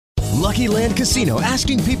Lucky Land Casino,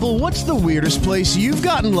 asking people, what's the weirdest place you've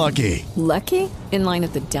gotten lucky? Lucky? In line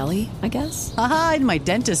at the deli, I guess? Aha, in my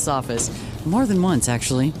dentist's office. More than once,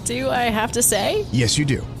 actually. Do I have to say? Yes, you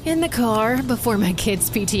do. In the car before my kids'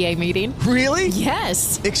 PTA meeting. Really?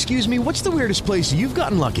 Yes. Excuse me, what's the weirdest place you've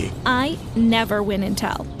gotten lucky? I never win and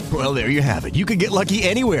tell. Well, there you have it. You can get lucky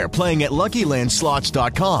anywhere, playing at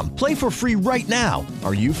LuckyLandSlots.com. Play for free right now.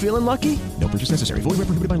 Are you feeling lucky? No purchase necessary. Void where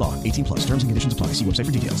prohibited by law. 18 plus. Terms and conditions apply. See website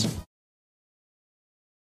for details.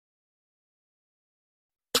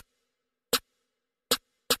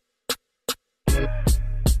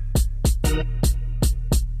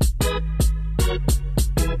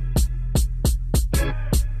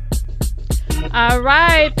 All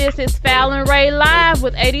right, this is Fallon Ray Live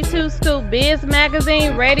with 82 Scoop Biz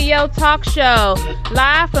Magazine Radio Talk Show,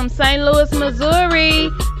 live from St. Louis, Missouri.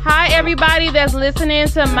 Hi, everybody that's listening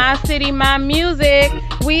to My City, My Music.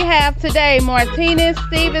 We have today Martinez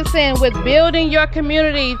Stephenson with Building Your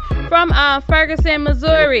Community from Ferguson,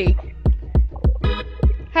 Missouri.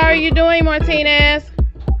 How are you doing, Martinez?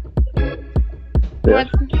 Yes.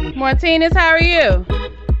 Martinez, how are you?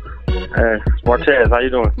 Martez, how you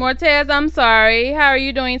doing? Martez, I'm sorry. How are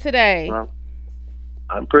you doing today?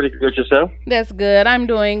 I'm pretty good. Yourself? That's good. I'm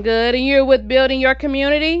doing good. And you're with Building Your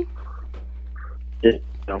Community?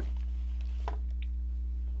 Yeah.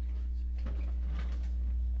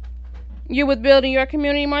 You with Building Your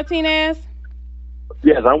Community, Martinez?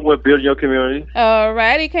 Yes, I'm with Building Your Community. All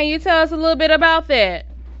righty. Can you tell us a little bit about that?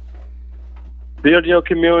 Building Your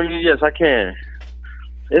Community, yes, I can.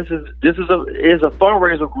 This is a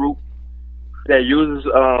fundraiser group that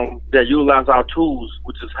utilize our tools,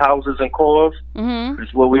 which is houses and cars. Mm-hmm.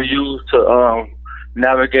 It's what we use to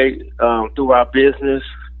navigate through our business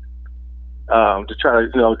to try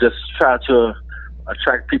to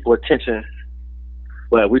attract people's attention.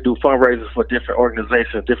 But we do fundraisers for different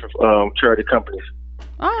organizations, different charity companies.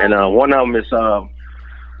 Oh. And one of them is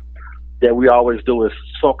that we always do is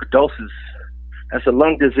sarcoidosis. That's a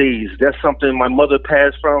lung disease. That's something my mother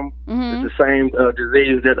passed from. Mm-hmm. It's the same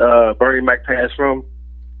disease that Bernie Mac passed from.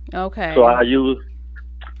 Okay. So I use,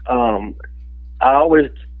 I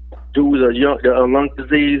always do the lung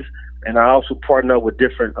disease, and I also partner with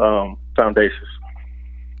different foundations.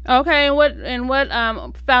 Okay, and what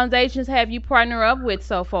foundations have you partnered up with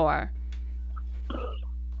so far?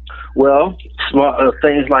 Well, small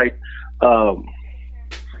things like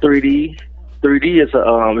 3D. 3D is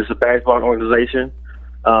a basketball organization.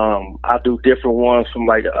 I do different ones from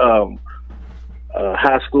like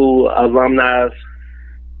high school alumni,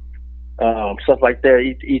 stuff like that.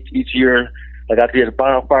 Each year, like I did a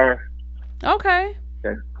bonfire. Okay.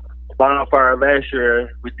 Bonfire last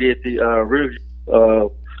year. We did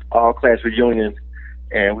the all class reunion,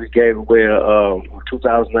 and we gave away a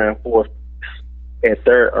 2004 and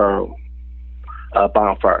third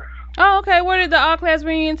bonfire. Oh, okay. Where did the all class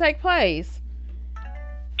reunion take place?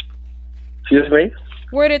 Excuse me?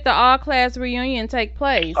 Where did the all class reunion take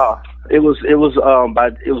place? It was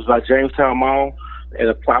by Jamestown Mall at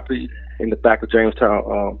a property in the back of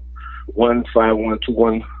Jamestown,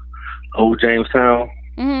 15121 Old Jamestown.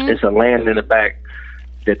 Mm-hmm. It's a land in the back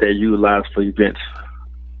that they utilize for events.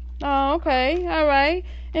 Oh, okay. All right.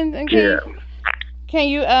 And can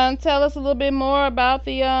you tell us a little bit more about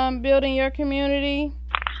the Building Your Community?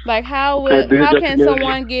 Like how can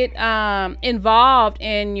someone get involved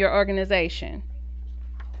in your organization?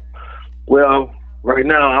 Well, right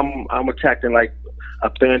now I'm attacking like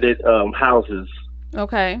abandoned houses.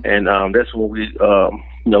 Okay. And that's when we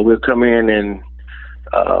we'll come in and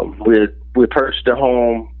we'll purchase the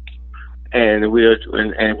home and we'll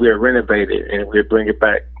renovate it and we'll bring it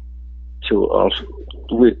back to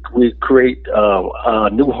we create a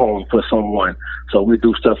new home for someone. So we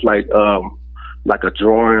do stuff like a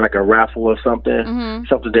drawing, like a raffle or something, mm-hmm.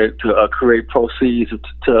 something that to create proceeds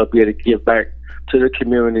to be able to give back to the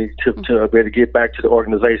community, to be able to give back to the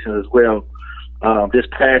organization as well. This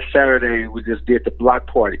past Saturday, we just did the block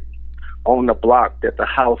party on the block at the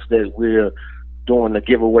house that we're doing the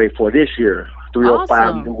giveaway for this year,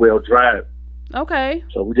 305 New Well Drive. Okay.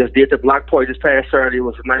 So we just did the block party this past Saturday. It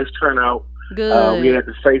was a nice turnout. Good. We had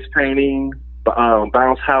the face painting,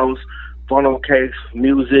 bounce house, funnel cakes,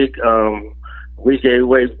 music. We gave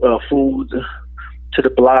away food to the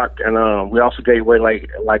block, and we also gave away like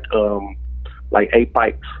 8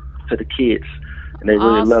 bikes to the kids, and they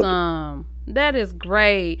really loved it. Awesome. That is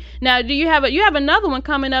great. Now, do you have another one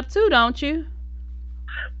coming up too, don't you?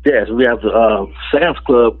 Yes, we have the Sam's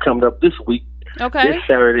Club coming up this week. Okay. This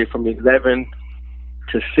Saturday from 11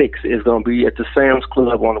 to 6 is going to be at the Sam's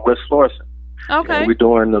Club on the West Florissant. Okay. And we're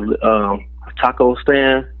doing the taco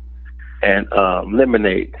stand and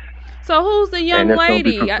lemonade. So who's the young And that's gonna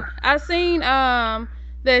lady? be I seen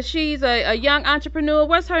that she's a young entrepreneur.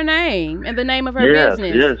 What's her name and the name of her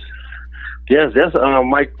business? Yes. That's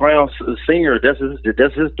Mike Brown's senior. That's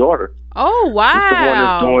his daughter. Oh wow! She's the one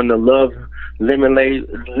that's doing the Love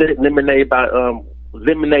Lemonade by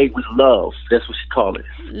Lemonade with Love. That's what she called it.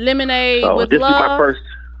 Lemonade so with this Love. Be my first.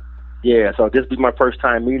 Yeah, so this be my first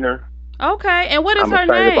time meeting her. Okay, and what is I'm her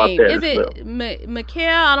excited about name? that Is as it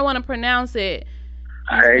Mikhail? I don't want to pronounce it.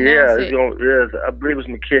 Yeah, I believe it's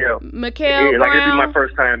Mikhail. Mikhail Like Brown? it'd be my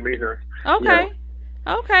first time meeting her. Okay.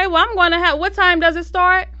 Yeah. Okay, well, I'm going to have... What time does it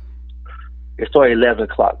start? It starts at 11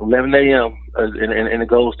 o'clock, 11 a.m., and it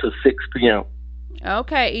goes to 6 p.m.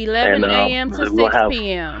 Okay, 11 a.m. to 6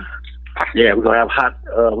 p.m. Yeah, we're going to have hot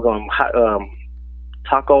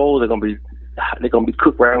tacos. They're going to be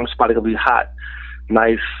cooked right on the spot. They're going to be hot,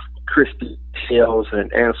 nice, crispy shells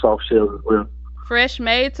and soft shells as well. Fresh,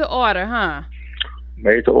 made to order, huh?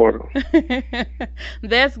 Made to order.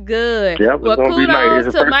 That's good. Yep, well,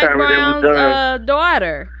 kudos to Mike Brown's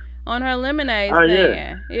daughter on her lemonade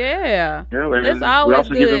stand. Yeah. That's always we're also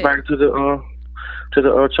good. giving back to the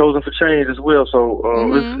Chosen for Change as well. So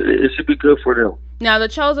it should be good for them. Now, the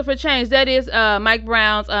Chosen for Change, that is Mike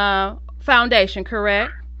Brown's foundation,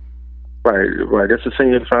 correct? Right. That's the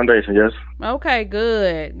senior foundation, yes. Okay,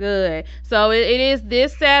 good. So it is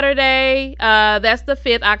this Saturday, that's the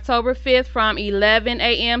 5th, October 5th, from 11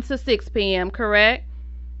 a.m. to 6 p.m., correct?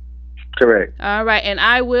 Correct. All right, and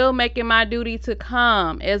I will make it my duty to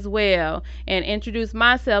come as well and introduce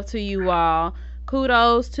myself to you all.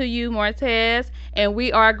 Kudos to you, Martez. And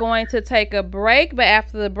we are going to take a break, but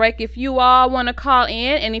after the break, if you all want to call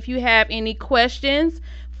in and if you have any questions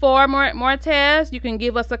for Martez, you can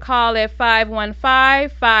give us a call at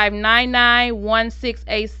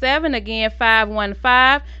 515-599-1687. Again,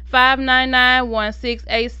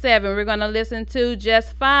 515-599-1687. We're going to listen to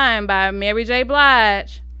Just Fine by Mary J.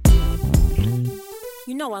 Blige.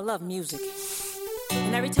 You know I love music.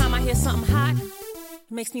 And every time I hear something hot, it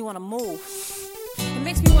makes me want to move. It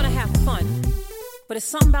makes me want to have fun. But it's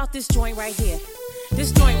something about this joint right here.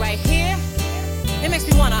 This joint right here, it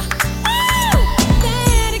makes me want to...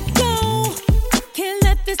 Let it go. Can't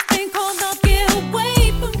let this thing called love get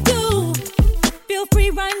away from you. Feel free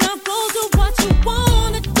right now, go do what you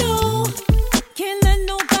want to do. Can't let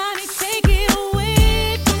nobody take it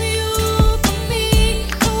away from you, from me,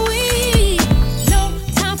 from we. No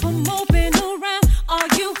time for moping around, are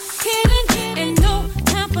you kidding? And no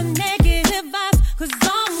time for negative vibes, cause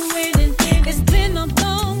I'm winning. It's been a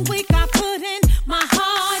long week, I put in my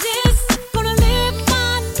hardest. Gonna live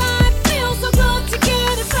my life, feel so good to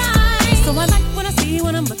get it right. So I like what I see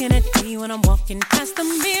when I'm looking at me, when I'm walking past the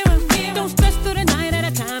mirror. Don't stress through the night at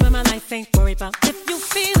a time in my life, ain't worried about if you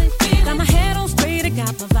feel it. Got my head on straight, I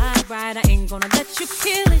got my vibe right, I ain't gonna let you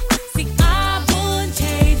kill it. See, I wouldn't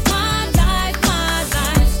change my life,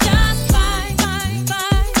 just fine, fine, fine,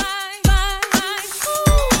 fine, fine, fine.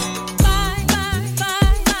 Ooh, fine, fine,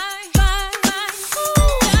 fine, fine, fine, fine.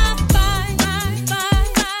 Ooh, just fine, fine, fine,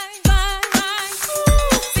 fine, fine, fine.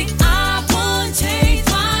 Ooh, see, I wouldn't change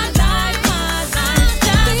my life,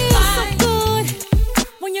 just fine. Feels so good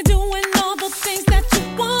when you're doing all the things that you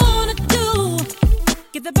wanna do.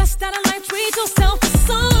 Get the best out of life, treat yourself to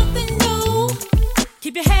something new.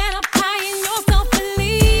 Keep your head up high in yourself,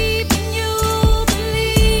 believe in you,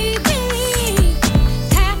 believe in me.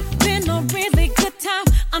 Having a really good time,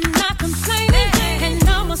 I'm not complaining. And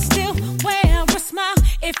I'ma still wear a smile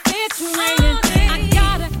if it's raining. I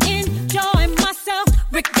gotta enjoy myself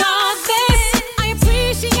regardless. I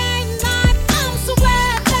appreciate life, I'm so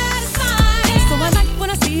glad that it's mine. So I like what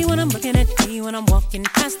I see when I'm looking at me, when I'm walking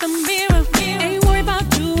past the mirror. Ain't worried about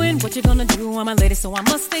doing what you're gonna do, I'm a lady, so I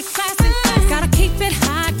must stay classy. Gotta keep it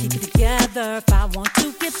high, keep it together if I want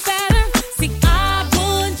to get better. See, I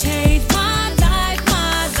wouldn't change my life,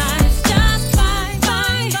 just fine,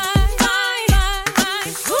 fine, fine, fine,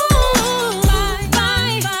 fine. Ooh, fine,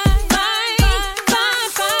 fine, fine, fine,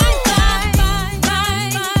 fine, fine,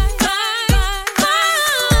 fine, fine,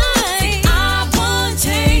 fine. See, I wouldn't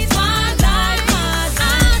change my life,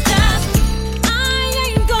 I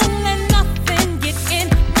ain't gonna let nothing get in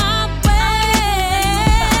my way.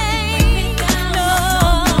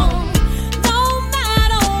 No matter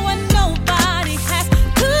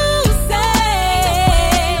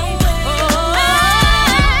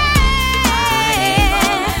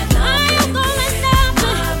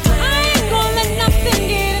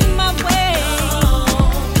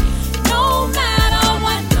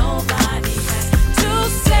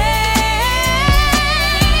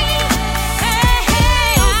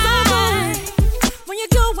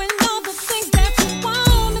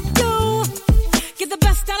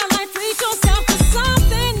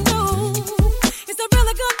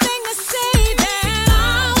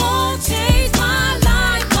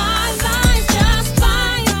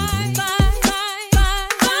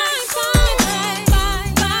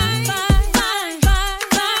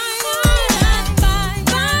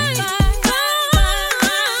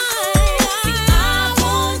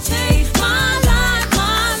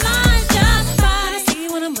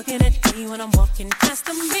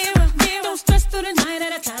night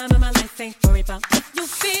at a time, and my life ain't worried about if you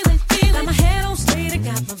feel it. Got my head on straight, I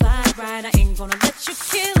got my vibe right. I ain't gonna let you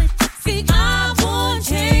kill it. See, I won't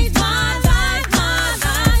change my life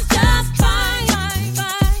just fine.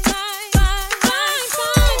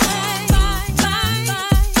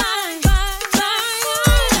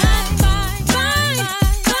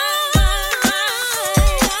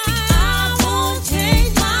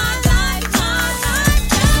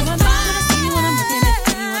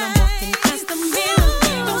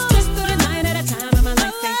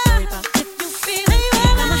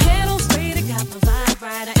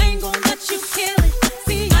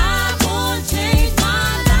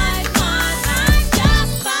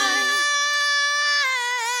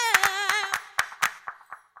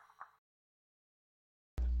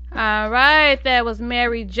 All right, that was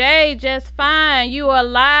Mary J. Just Fine. You are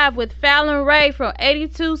live with Fallon Ray from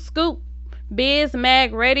 82 Scoop Biz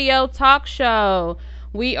Mag Radio Talk Show.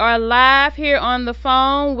 We are live here on the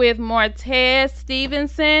phone with Martinez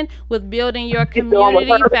Stephenson with Building Your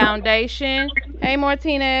Community Foundation. Hey,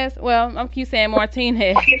 Martinez. Well, I'm keep saying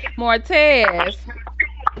Martinez. Martez.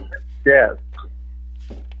 Yes.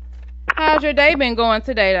 How's your day been going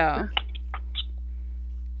today, though?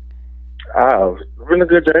 Oh, it's been a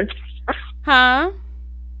good day. Huh?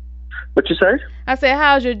 What you say? I said,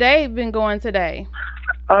 how's your day been going today?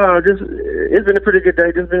 It's been a pretty good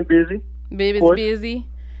day. Just been busy. Busy.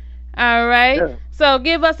 All right. Yeah. So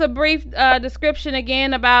give us a brief description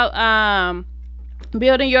again about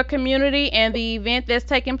Building Your Community and the event that's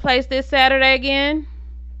taking place this Saturday again.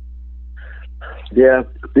 Yeah,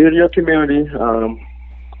 Building Your Community.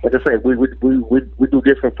 Like I say, we do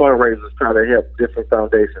different fundraisers trying to help different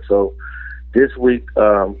foundations. So this week,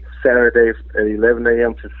 Saturday at 11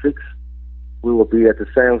 a.m. to 6, we will be at the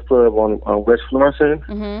Sam's Club on West Florissant,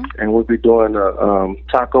 and we'll be doing a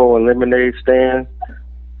taco and lemonade stand.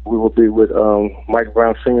 We will be with Mike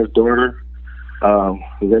Brown Sr.'s daughter,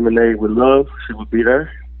 Lemonade with Love. She will be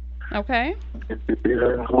there. Okay. She'll be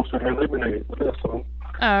there and hosting her lemonade with us. So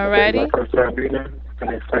all righty. my first time being there, and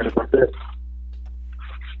I'm excited about that.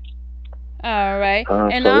 All right.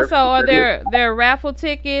 And so also, are there raffle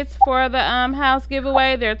tickets for the house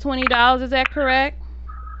giveaway? They're $20. Is that correct?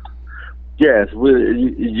 Yes,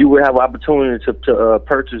 you will have opportunity to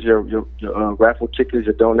purchase your raffle tickets,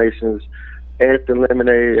 your donations at the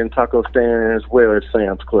lemonade and taco stand as well as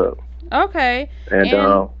Sam's Club. Okay. And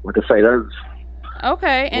like I say, that's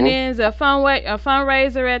okay. And then there's a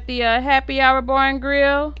fundraiser at the Happy Hour Bar and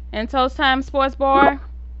Grill and Toast Time Sports Bar.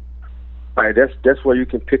 All right, that's where you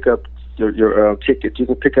can pick up your tickets. You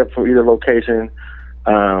can pick up from either location,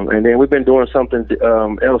 and then we've been doing something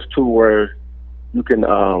else too, where you can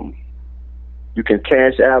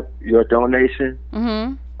cash out your donation,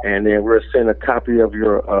 and then we'll send a copy of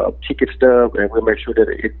your ticket stub, and we'll make sure that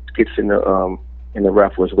it gets in the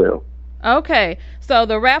raffle as well. Okay, so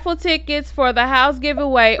the raffle tickets for the house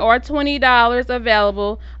giveaway are $20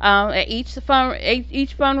 available at each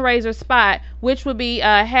fundraiser spot, which would be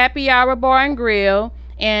Happy Hour Bar and Grill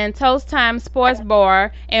and Toast Time Sports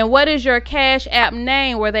Bar. And what is your Cash App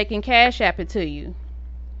name where they can Cash App it to you?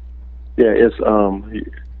 Yeah,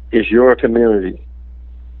 it's Your Community.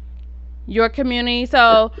 Your Community.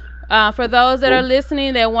 So for those that are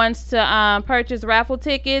listening that wants to purchase raffle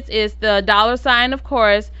tickets, it's the $, of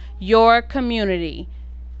course, Your Community.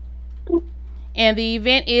 And the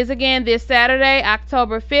event is again this Saturday,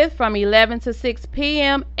 October 5th from 11 to 6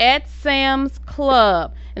 p.m. at Sam's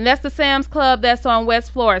Club. And that's the Sam's Club that's on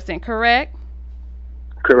West Florissant, correct?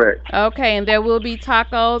 Correct. Okay, and there will be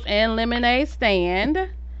tacos and lemonade stand.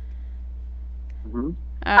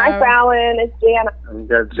 Hi, Fallon. It's Jana. We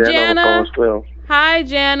got Jana on the phone as well. Hi,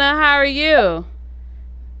 Jana. How are you?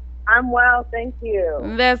 I'm well, thank you.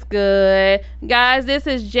 That's good. Guys, this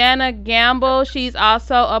is Jana Gamble. She's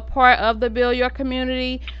also a part of the Build Your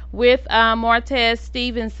Community with Martinez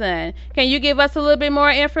Stephenson. Can you give us a little bit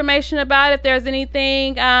more information about if there's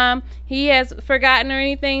anything he has forgotten or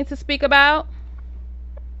anything to speak about?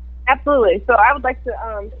 Absolutely. So I would like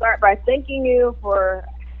to start by thanking you for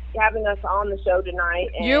having us on the show tonight.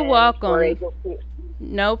 And you're welcome.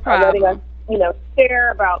 No problem. Letting us,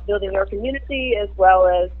 share about Building Your Community as well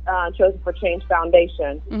as Chosen for Change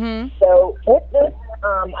Foundation. So with this,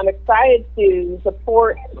 I'm excited to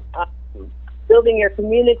support Building Your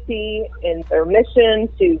Community and their mission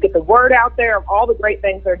to get the word out there of all the great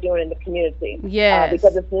things they're doing in the community. Yes.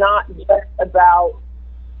 Because it's not just about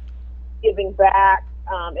giving back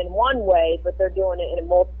in one way, but they're doing it in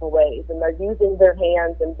multiple ways, and they're using their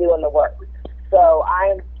hands and doing the work. So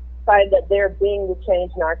I'm excited that they're being the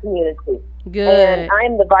change in our community. Good. And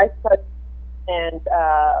I'm the vice president and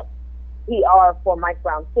PR for Mike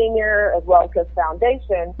Brown Sr. as well as his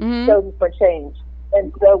foundation, Chosen for Change.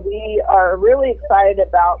 And so we are really excited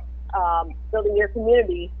about building your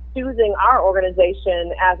community, choosing our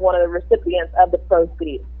organization as one of the recipients of the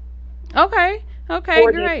proceeds. Okay,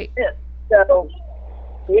 great. So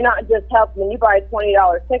you're not just helping. When you buy a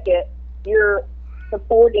 $20 ticket, you're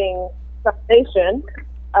supporting foundation,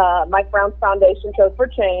 Mike Brown's foundation, Chosen for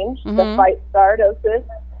Change, the fight Sardosis,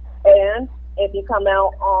 and if you come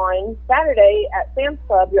out on Saturday at Sam's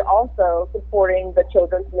Club, you're also supporting the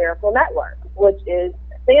Children's Miracle Network, which is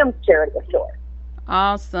Sam's charitable store.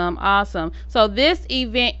 Awesome. So this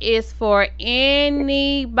event is for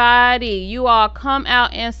anybody. You all come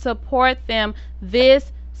out and support them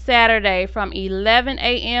this Saturday from 11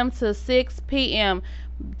 a.m. to 6 p.m.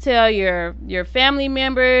 Tell your family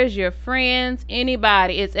members, your friends,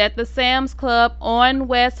 anybody. It's at the Sam's Club on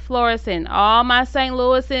West Florissant. All my St.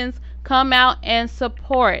 Louisans, come out and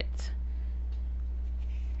support.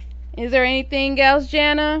 Is there anything else,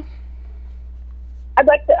 Jana? I'd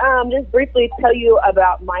like to just briefly tell you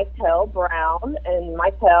about Mytel Brown. And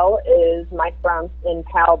Mytel is Mike Brown and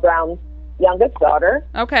Cal Brown's youngest daughter.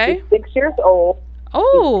 Okay. She's 6 years old.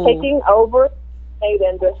 Oh. She's taking over the lemonade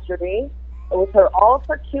industry with all of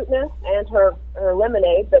her cuteness and her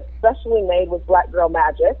lemonade that's specially made with Black Girl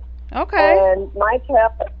Magic. Okay. And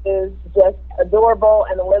Mytel is just adorable,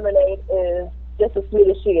 and the lemonade is just as sweet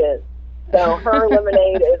as she is. So her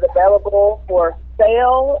lemonade is available for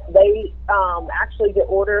sale. They actually get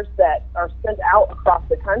orders that are sent out across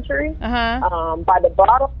the country by the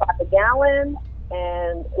bottle, by the gallon,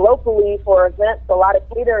 and locally for events, a lot of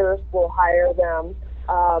caterers will hire them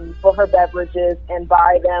for her beverages and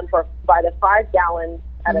buy them by the 5 gallons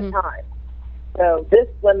at a time. So this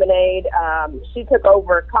lemonade, she took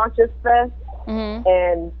over Conscious Fest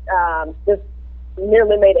and just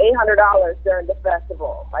nearly made $800 during the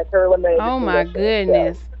festival. Like her lemonade. Oh my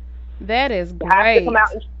goodness, so that is great. Have to come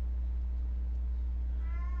out and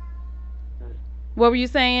what were you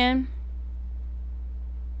saying?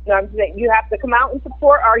 No, I'm saying you have to come out and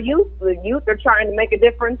support our youth. The youth are trying to make a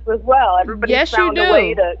difference as well. Everybody's found a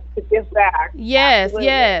way to give back. Yes.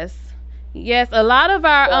 A lot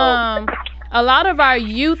of our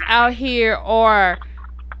youth out here are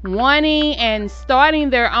wanting and starting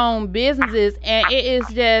their own businesses, and it is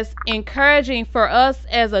just encouraging for us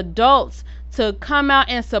as adults to come out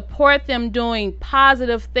and support them doing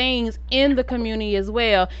positive things in the community as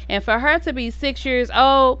well. And for her to be 6 years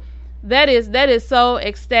old, that is so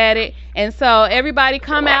ecstatic. And so everybody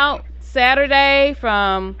come out Saturday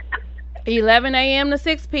from 11 a.m. to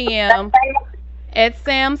 6 p.m. at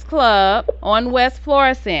Sam's Club on West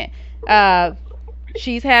Florissant.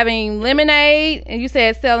 She's having lemonade, and you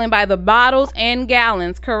said selling by the bottles and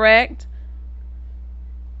gallons, correct?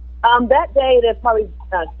 That day there's probably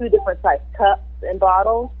 2 different size cups and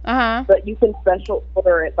bottles, but you can special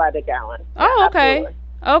order it by the gallon. Oh, okay. Absolutely.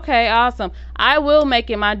 Okay, awesome. I will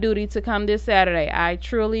make it my duty to come this Saturday. I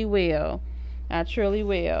truly will.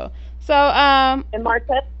 So, and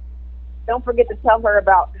Martette, don't forget to tell her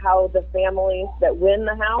about how the families that win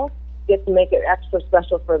the house get to make it extra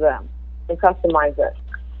special for them and customize it.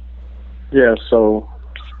 Yeah, so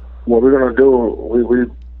what we're going to do,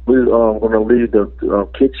 we're going to leave the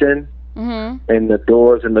kitchen and the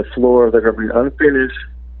doors and the floors. They're going to be unfinished.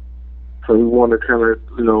 So we want to kind of,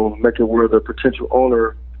 make it where the potential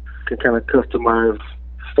owner can kind of customize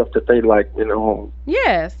stuff that they like in their home.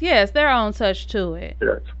 Yes, their own touch to it.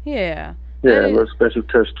 Yes. Yeah. Yeah, a little special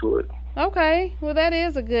touch to it. Okay, well that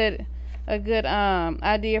is a good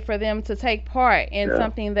idea for them to take part in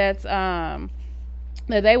something that's that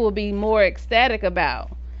they will be more ecstatic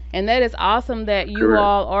about. And that is awesome that you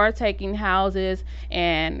all are taking houses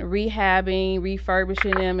and rehabbing,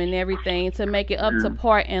 refurbishing them and everything to make it up to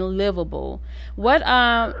par and livable. What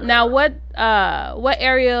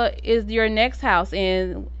area is your next house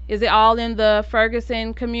in? Is it all in the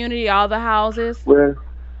Ferguson community, all the houses? Well,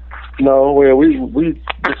 no, we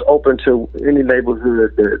just open to any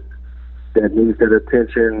neighborhood that needs that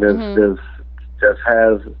attention, that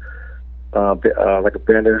has like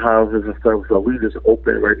abandoned houses and stuff. So we just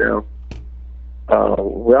open right now.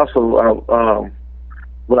 We also,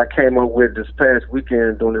 what I came up with this past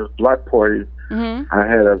weekend during this block party, I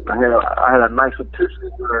had a nice epiphany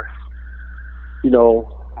where,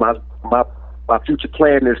 my future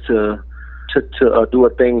plan is to do a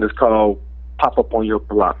thing that's called pop up on your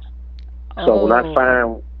block. So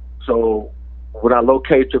when I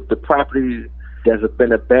locate the property that's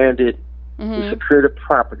been abandoned, we secure the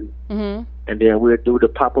property, and then we'll do the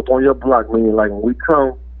pop-up on your block, meaning like when we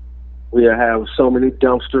come, we'll have so many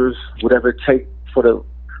dumpsters, whatever it takes for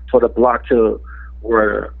the block to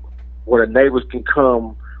where where the neighbors can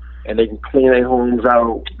come and they can clean their homes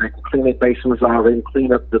out, they can clean their basements out, they can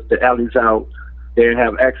clean up the alleys out. They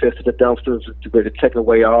have access to the dumpsters to be able to take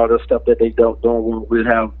away all the stuff that they don't want. We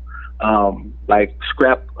have like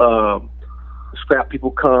scrap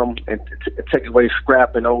people come and take away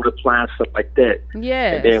scrap and old appliances, stuff like that.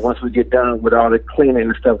 Yes. And then once we get done with all the cleaning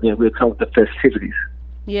and stuff, then we'll come with the festivities.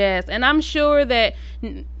 Yes, and I'm sure that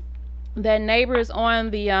neighbors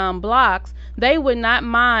on the blocks, they would not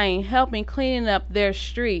mind helping cleaning up their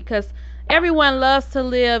street, because everyone loves to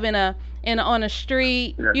live on a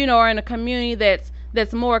street, or in a community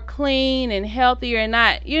that's more clean and healthier, and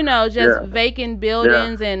not, just vacant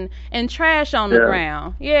buildings and trash on the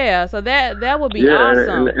ground. Yeah, so that would be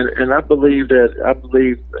awesome. And I believe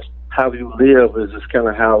how you live is just kind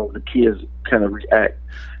of how the kids kind of react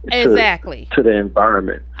to the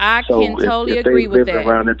environment. I can totally agree with that. They live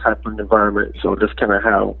around that type of environment, so that's kind of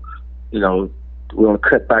how, we want to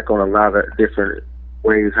cut back on a lot of different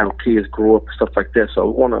ways how kids grow up and stuff like that. So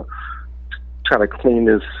we want to try to clean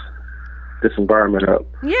this environment up.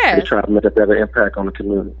 Yeah. And try to make a better impact on the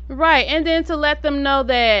community. Right, and then to let them know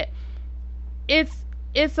that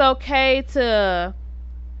it's okay to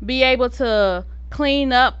be able to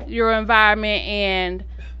clean up your environment. And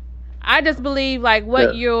I just believe like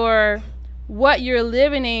what you're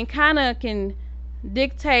living in kind of can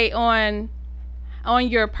dictate on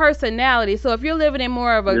your personality. So if you're living in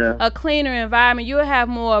more of a cleaner environment, you'll have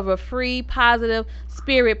more of a free, positive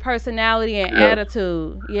spirit, personality, and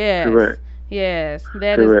attitude. Yes. Correct. Yes,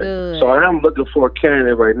 that is good. So I am looking for a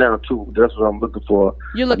candidate right now too. That's what I'm looking for.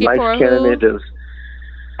 You're looking for a candidate that's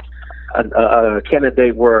a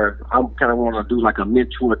candidate where I'm kind of want to do like a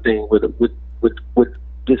mentor thing with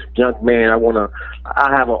this young man.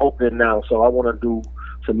 I have an opening now, so I want to do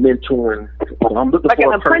some mentoring. So I'm looking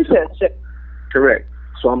for an apprenticeship. Correct.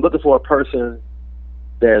 So I'm looking for a person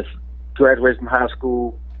that's graduated from high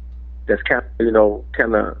school, that's kind of,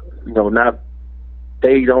 not,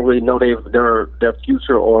 they don't really know their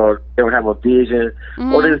future, or they don't have a vision,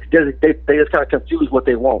 or they just kind of confused what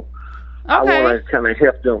they want. Okay. I want to kind of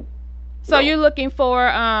help them. So you're looking for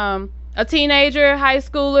a teenager, high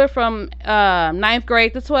schooler from 9th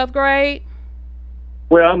grade to 12th grade?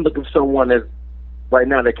 Well, I'm looking for someone that right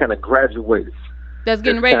now they kind of graduated. That's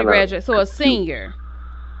getting ready to graduate. So a senior.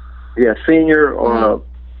 Yeah, senior or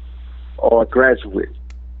a graduate.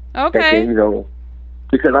 Okay. Can,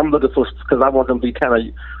 because I'm looking for, because I want them to be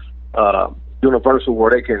kind of universal,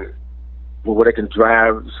 where they can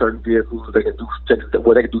drive certain vehicles, where they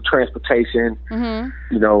can do transportation, and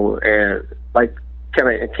like kind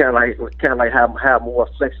of have more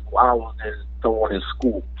flexible hours than someone in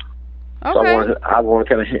school. Okay. So I want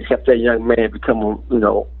to kind of help that young man become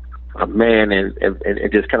a man and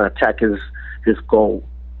just kind of attack his goal.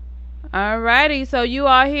 Alrighty, so you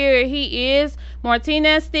all hear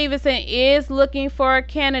Martinez Stephenson is looking for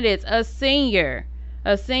candidates, a senior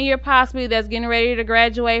possibly that's getting ready to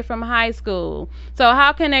graduate from high school. So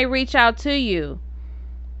how can they reach out to you?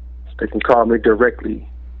 They can call me directly.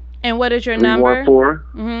 And what is your number?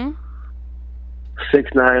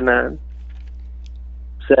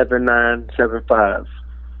 314-699-7975.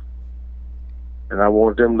 And I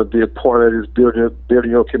want them to be a part of this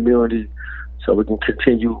building your community, so we can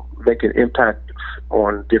continue making impact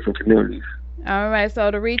on different communities. All right,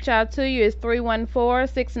 so to reach out to you is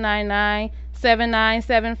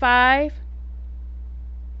 314-699-7975.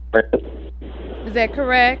 Is that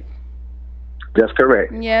correct? That's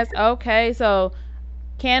correct. Yes, okay. So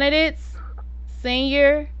candidates,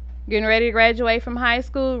 senior, getting ready to graduate from high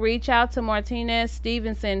school, reach out to Martinez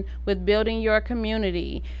Stephenson with Building Your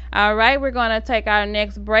Community. All right, we're going to take our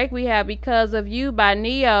next break. We have Because of You by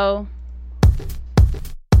Neo.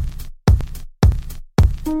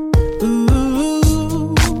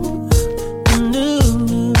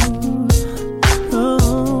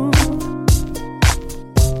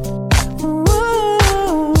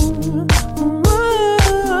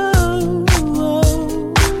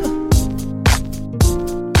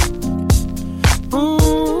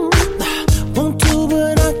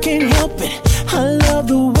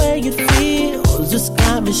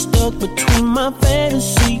 Stuck between my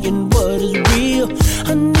fantasy and what is real.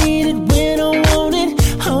 I need it when I want it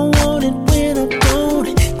when I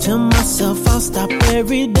don't. Tell myself I'll stop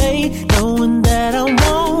every day, knowing that I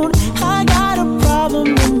won't. I got a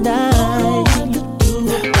problem and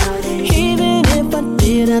even if I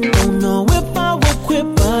did, I don't know if I would quit,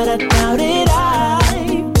 but I doubt it.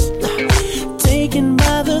 I'm taken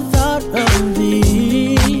by the thought of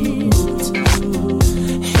it,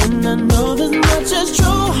 and I know this much is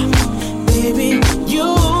true. Baby,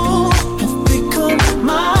 you have become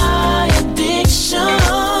my addiction.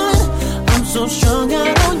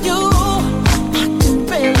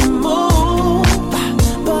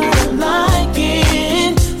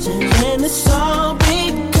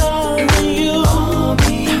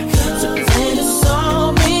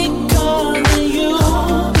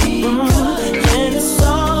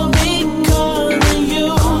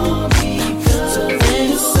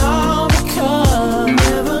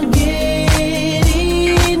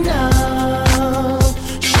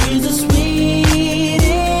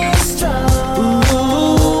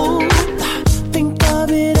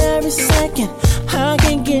 second. I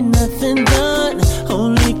can't get nothing done.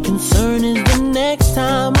 Only concern is the next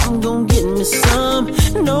time I'm gonna get me some.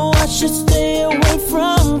 No, I should stay away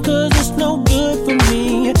from, cause it's no good for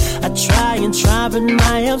me. I try and try, but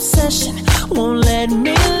my obsession won't let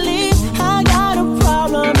me leave. I got a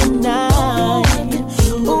problem tonight.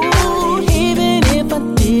 Ooh, even if I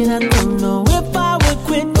did, I don't know if I would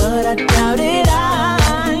quit, but I doubt it.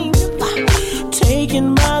 I'm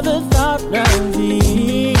taken by the thought of it.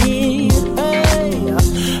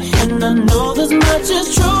 And I know this much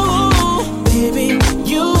is true, baby.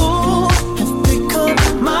 You have become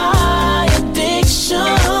my addiction.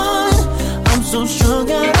 I'm so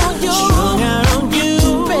strung out on you, strung out on you.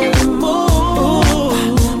 You barely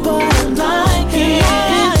move, but I like it.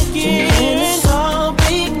 It's all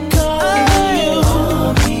because of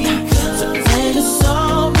you. So then it's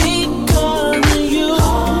all because of you.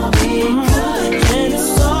 And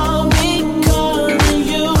it's all because of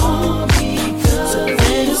you. So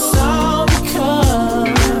then it's all because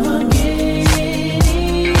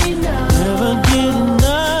never get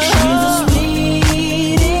enough. She's the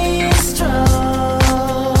sweetest drug.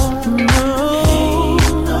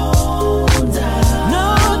 No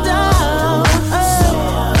doubt. So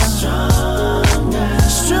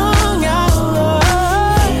strung out love.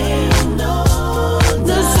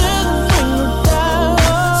 This is the thing without.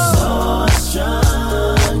 So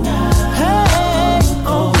strung out. Hey,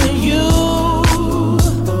 only you.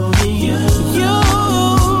 Only you.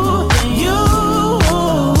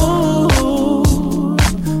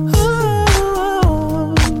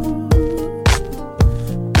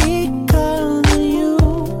 Because of you,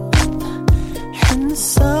 and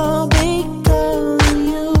it's all because of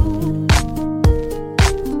you.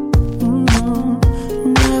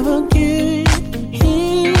 Never get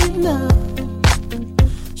enough.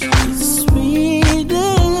 She's the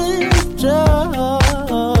sweetest drug.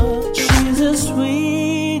 She's the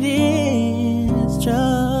sweetest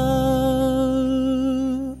drug.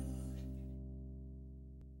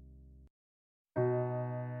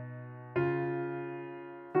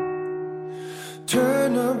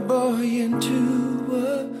 Turn a boy into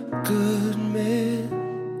a good man.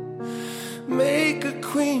 Make a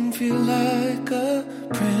queen feel like a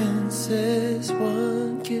princess.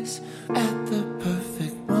 One kiss at the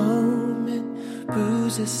perfect moment.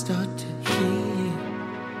 Bruises start to heal.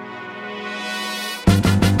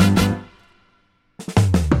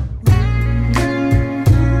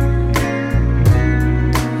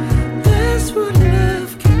 That's what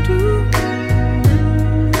love can do.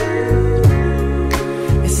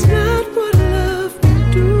 It's not what love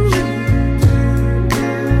can do.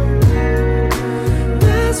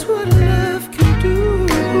 That's what love can do.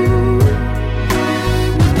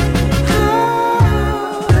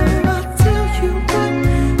 I'll tell you what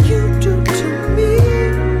you do to me.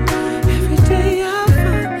 Every day I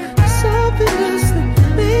find something else that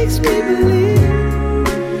makes me believe.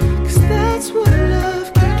 'Cause that's what love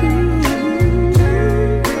can do.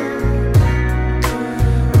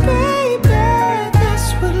 Baby, that's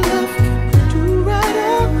what love can do right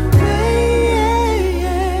away.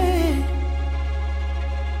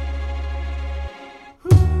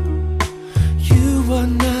 You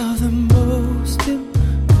are now the most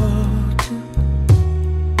important.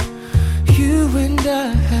 You and I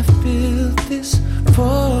have built this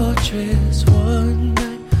fortress. One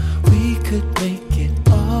night we could make it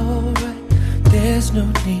alright. There's no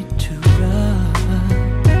need to run.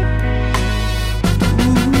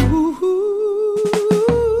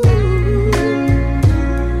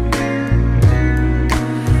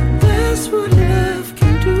 That's what love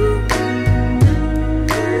can do.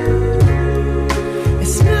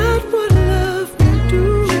 It's not what love can do.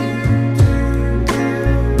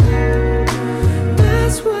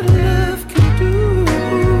 That's what love can do.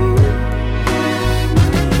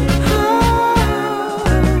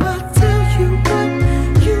 I'll tell you what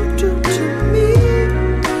you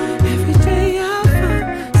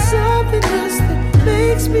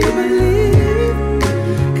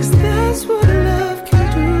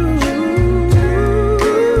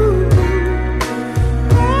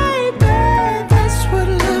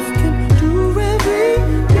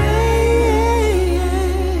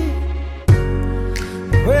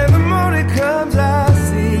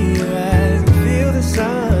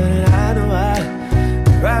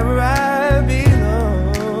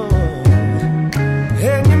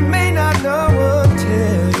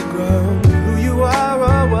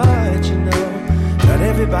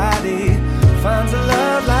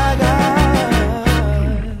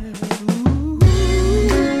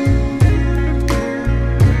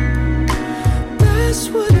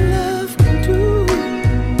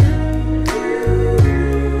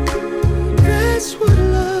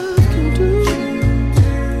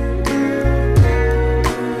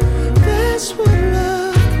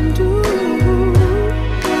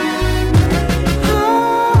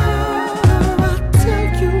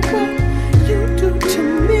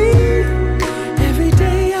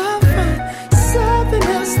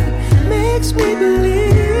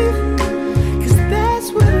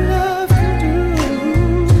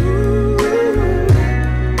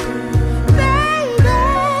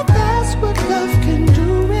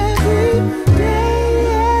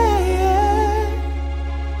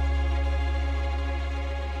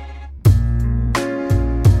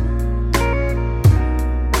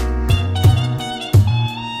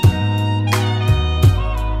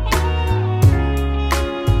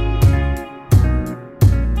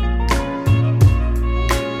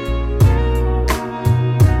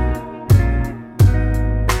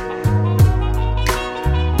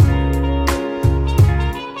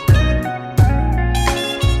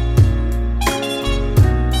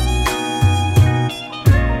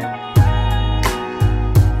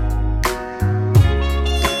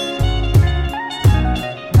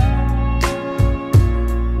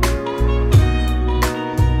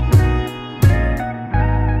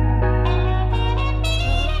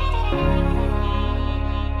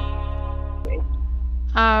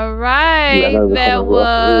Okay,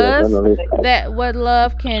 that what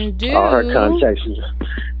love can do. All her contacts.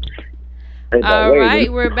 All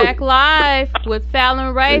right, we're back live with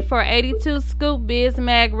Fallon Ray for 82 Scoop Biz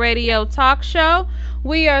Mag Radio Talk Show.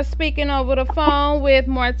 We are speaking over the phone with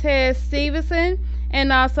Martinez Stephenson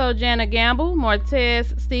and also Jana Gamble.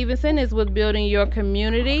 Martinez Stephenson is with Building Your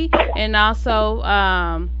Community and also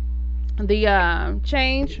the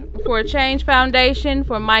Change Foundation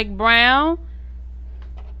for Mike Brown.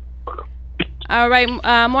 All right,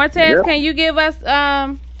 Martinez, can you give us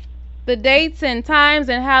the dates and times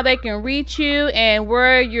and how they can reach you and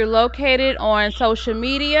where you're located on social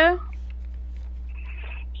media?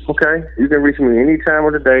 Okay, you can reach me any time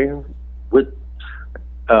of the day. With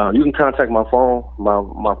you can contact my phone.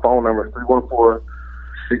 My phone number is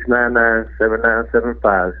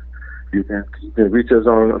 314-699-7975. You can reach us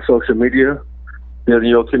on social media, Building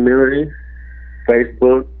Your Community,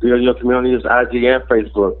 Facebook. Building Your Community is IG and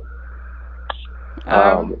Facebook.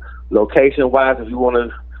 Location-wise, if you want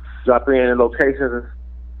to drop in locations,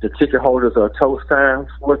 the ticket holders are Toast Time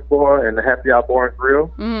Sports Bar and the Happy Hour Bar and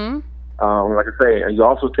Grill. Mm-hmm. Like I say, you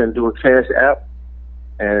also can do a cash app,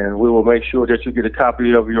 and we will make sure that you get a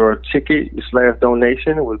copy of your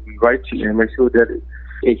ticket/donation. We'll be right to you and make sure that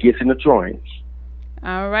it gets in the drawing.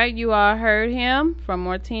 All right, you all heard him from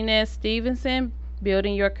Martinez Stephenson,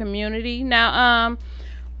 Building Your Community. Now,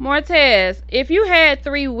 Martinez, if you had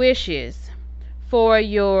 3 wishes for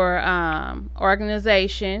your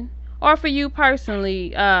organization or for you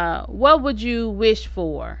personally, what would you wish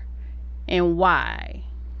for and why?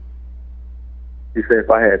 You said if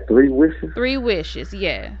I had 3 wishes? 3 wishes,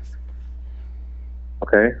 yes.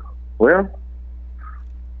 Okay. Well,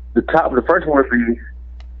 the first one would be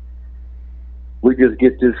we just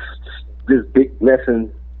get this big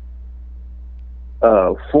lesson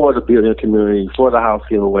for the building community, for the house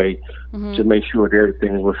giveaway, to make sure that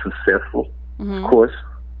everything was successful. Of course.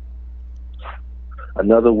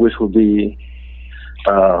 Another wish would be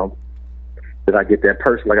that I get that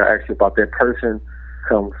person, like I asked you about, that person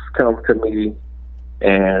comes to me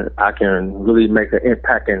and I can really make an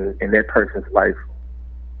impact in that person's life.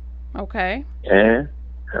 Okay. And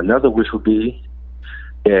another wish would be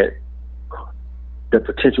that the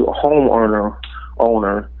potential owner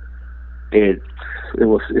is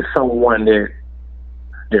someone that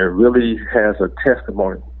really has a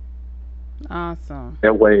testimony. Awesome.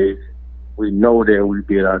 That way we know that we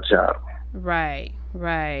did our job. Right.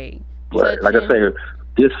 But like I say,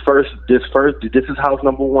 this is house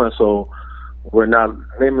number 1, so we're not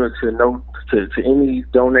limited to any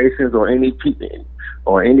donations or any people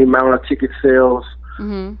or any amount of ticket sales.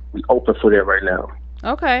 We open for that right now.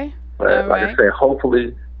 Okay. But like I say,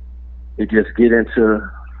 hopefully it just get into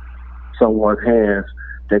someone's hands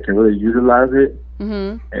that can really utilize it,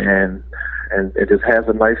 and it just has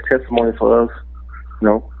a nice testimony for us,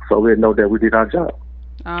 so we know that we did our job.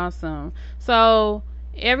 Awesome. So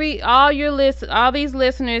all these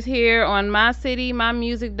listeners here on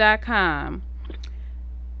mycitymymusic.com,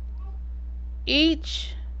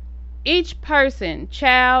 each person,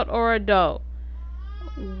 child or adult,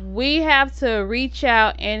 we have to reach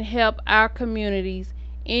out and help our communities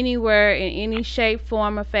anywhere in any shape,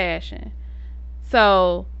 form, or fashion.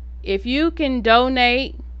 So if you can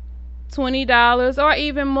donate $20 or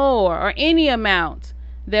even more or any amount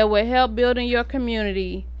that will help building your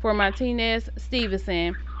community for Martinez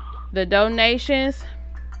Stephenson, the donations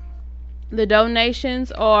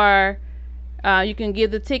are you can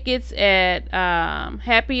give the tickets at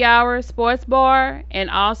Happy Hour Sports Bar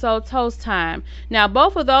and also Toast Time. Now,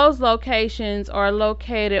 both of those locations are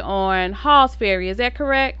located on Halls Ferry. Is that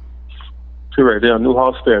correct? Correct. They're on New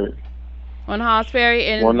Halls Ferry. On Halls Ferry,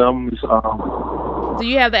 and one of them is. Do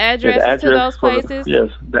you have the address to those places?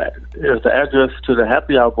 Yes, the address to the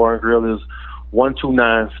Happy Hour Bar and Grill is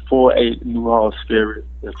 12948 New Halls Ferry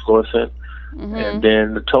in Florissant, and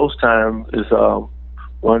then the Toast Time is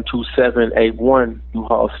 12781 New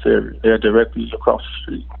Halls Ferry. They're directly across the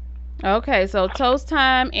street. Okay, so Toast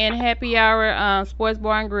Time and Happy Hour Sports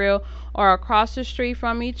Bar and Grill are across the street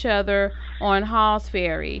from each other on Halls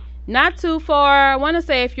Ferry. Not too far. I want to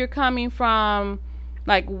say if you're coming from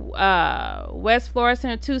like West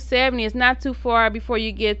Florissant or 270, it's not too far before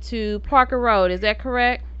you get to Parker Road. Is that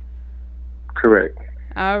correct? Correct.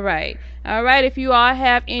 All right. If you all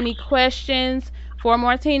have any questions for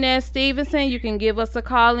Martinez Stephenson, you can give us a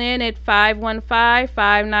call in at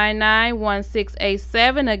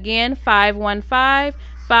 515-599-1687. Again,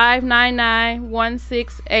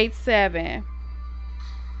 515-599-1687.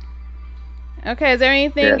 Okay, is there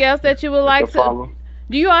anything else that you would like to?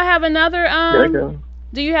 Do you all have another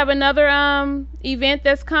Do you have another event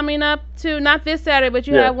that's coming up too? Not this Saturday, but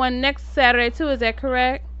you have one next Saturday too. Is that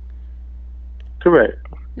correct? Correct.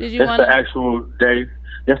 Did you That's want the actual day.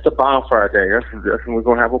 That's the bonfire day. That's when we're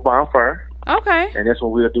gonna have a bonfire. Okay. And that's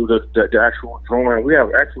when we'll do the actual drawing. We have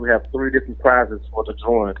 3 different prizes for the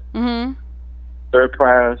drawing. Mhm. Third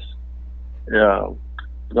prize,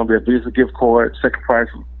 it's gonna be a Visa gift card. Second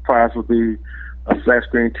prize will be a flat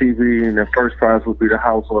screen TV, and the first prize will be the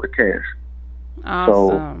house or the cash.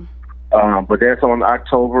 Awesome. So, but that's on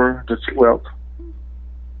October the 12th,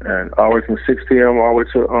 and always from 6 p.m. all the way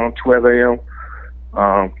to 12 a.m.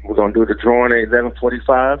 We're gonna do the drawing at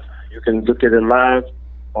 11:45. You can look at it live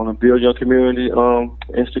on the Build Your Community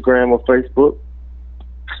Instagram or Facebook,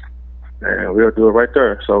 and we'll do it right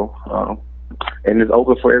there. So, and it's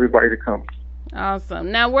open for everybody to come.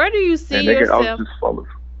 Awesome. Now, where do you see and they yourself? can also just follow.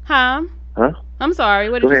 Huh? I'm sorry.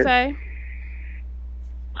 What did you say?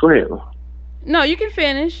 Go ahead. No, you can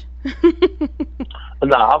finish.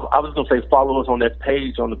 No, I was gonna say follow us on that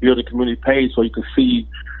page, on the Build Your Community page, so you can see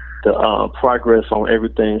the progress on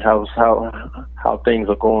everything, how things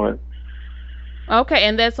are going. Okay,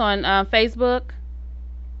 and that's on Facebook?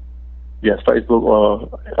 Yes, Facebook or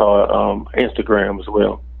Instagram as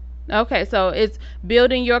well. Okay, so it's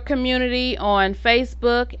Building Your Community on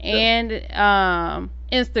Facebook and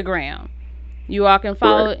Instagram. You all can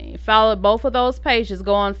follow both of those pages.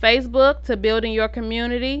 Go on Facebook to Building Your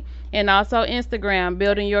Community, and also Instagram,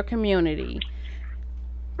 Building Your Community.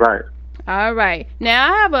 Right. All right.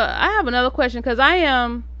 Now I have another question, because I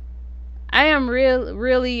am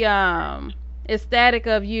really ecstatic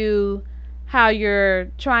of you, how you're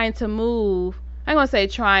trying to move. I'm gonna say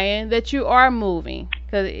trying, that you are moving,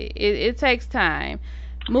 because it takes time.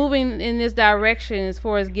 Moving in this direction as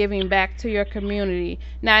far as giving back to your community.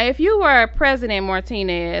 Now, if you were President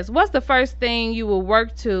Martinez, what's the first thing you will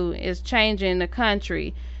work to is changing the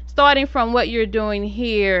country, starting from what you're doing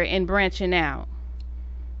here and branching out?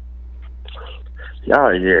 Yeah,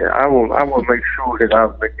 I will make sure that I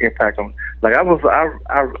make impact on. Like I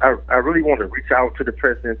really want to reach out to the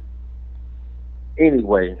president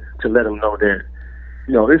anyway to let him know that,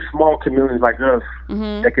 you know, it's small communities like us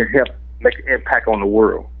that can help make an impact on the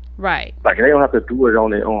world. Right. Like they don't have to do it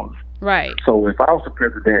on their own. Right. So if I was the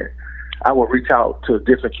president, I would reach out to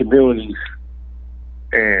different communities,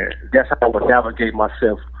 and that's how I would navigate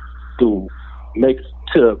myself to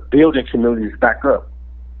building communities back up,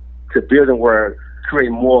 to building where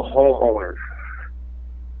create more homeowners,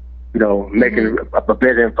 you know, making a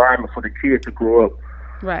better environment for the kids to grow up.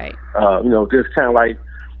 Right. You know, just kind of like,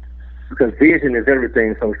 because vision is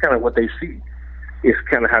everything, so it's kind of what they see. It's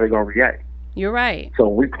kind of how they're going to react. You're right. So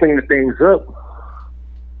we clean the things up,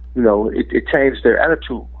 you know, it changed their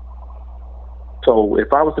attitude. So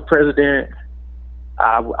if I was the president,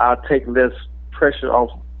 I'll take less pressure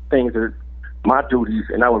off things that my duties,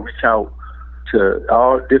 and I would reach out to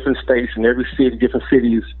all different states and every city, different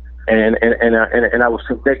cities, and I would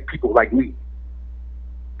select people like me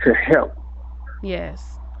to help.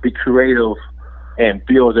 Yes. Be creative and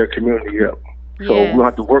build their community up. So we don't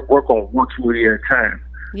have to work on one community at a time.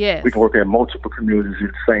 Yes. We can work at multiple communities at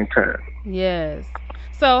the same time. Yes.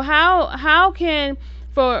 So how can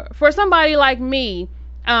for somebody like me,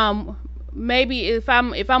 maybe if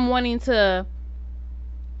I'm wanting to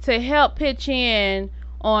help pitch in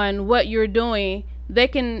on what you're doing,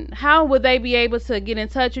 how would they be able to get in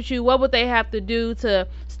touch with you? What would they have to do to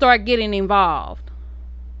start getting involved?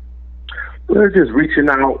 Well, just reaching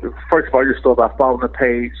out. First of all, just start by following the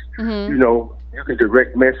page. You know, you can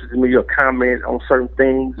direct message me or comment on certain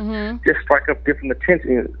things. Just strike up different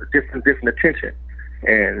attention,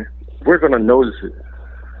 and we're gonna notice it.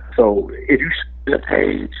 So if you see the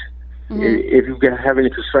page, if you have any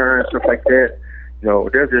concerns, stuff like that, you know,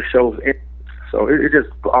 that just shows interest. So it's just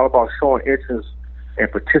all about showing interest and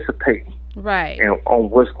participating. Right. And on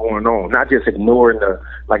what's going on, not just ignoring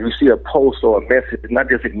like you see a post or a message, not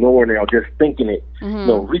just ignoring it or just thinking it. You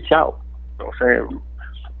know, reach out. You know what I'm saying?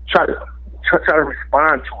 Try to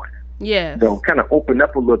respond to it. Yes. You know, kind of open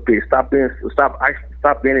up a little bit. Stop being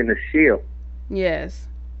in the shell. Yes.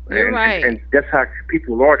 You're right. And that's how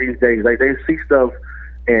people are these days. Like they see stuff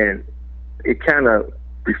and it kind of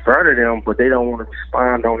refer to them, but they don't want to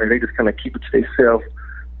respond on it. They just kind of keep it to themselves.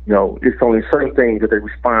 You know, it's only certain things that they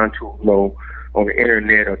respond to, you know, on the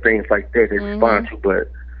internet or things like that they respond to,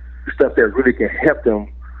 but the stuff that really can help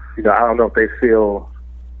them, you know, I don't know if they feel,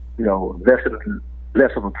 you know, less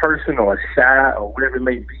of a person or shy or whatever it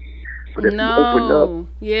may be. But if you open up,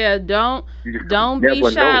 yeah, don't be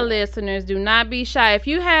shy, listeners. Do not be shy. If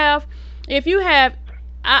you have,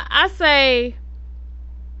 I say,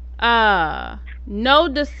 no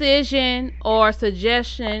decision or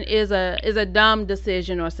suggestion is a dumb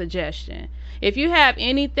decision or suggestion. If you have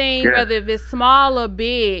anything, whether if it's small or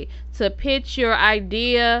big, to pitch your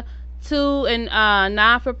idea to a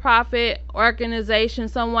non-for-profit organization,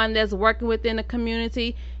 someone that's working within the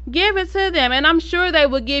community, give it to them, and I'm sure they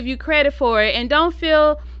will give you credit for it. And don't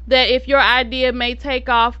feel that if your idea may take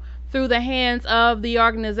off through the hands of the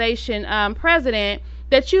organization president,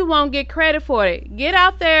 that you won't get credit for it. Get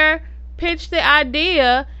out there, pitch the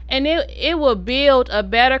idea, and it will build a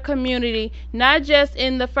better community, not just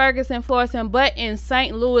in the Ferguson, Florissant, but in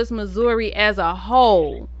St. Louis, Missouri as a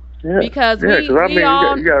whole. Yeah. Because we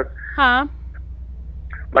all... Huh?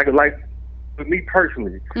 Like with me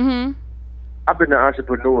personally, I've been an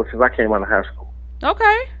entrepreneur since I came out of high school.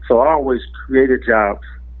 Okay. So I always created jobs.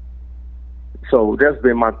 So that's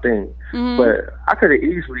been my thing. But I could have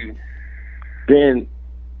easily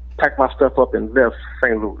packed my stuff up and left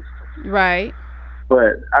St. Louis. Right.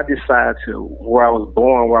 But I decided to, where I was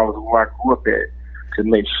born, where I grew up at, to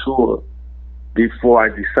make sure before I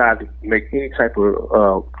decided to make any type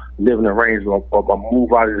of living arrangement or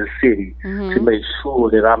move out of the city, to make sure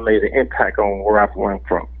that I made an impact on where I'm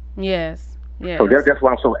from. Yes. Yes. So that's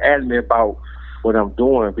why I'm so adamant about what I'm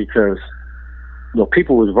doing, because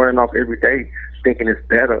people was running off every day thinking it's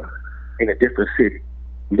better in a different city,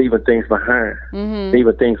 leaving things behind,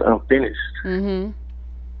 leaving things unfinished.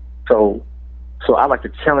 So I like to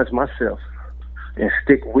challenge myself and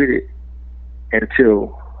stick with it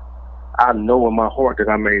until I know in my heart that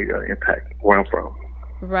I made an impact where I'm from.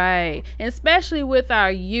 Right. Especially with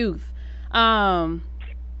our youth. And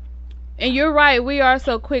you're right, we are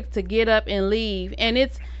so quick to get up and leave, and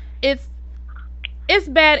it's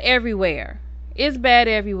bad everywhere. It's bad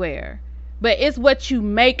everywhere. But it's what you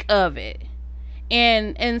make of it.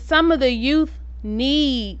 And some of the youth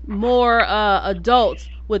need more adults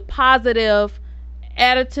with positive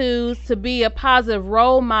attitudes to be a positive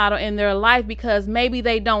role model in their life, because maybe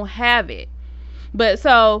they don't have it. But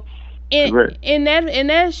so in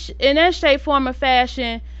that shape, form, or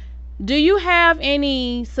fashion, do you have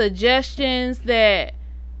any suggestions that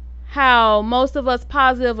how most of us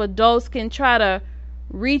positive adults can try to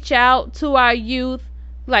reach out to our youth,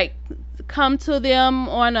 like come to them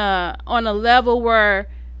on a level where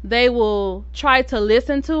they will try to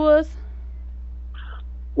listen to us?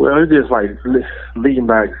 Well, it's just like leading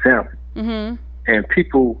by example. And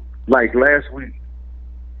people, like last week,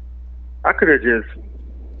 I could have just,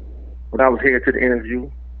 when I was headed to the interview,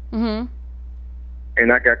 and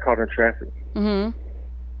I got caught in traffic, and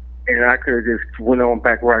I could have just went on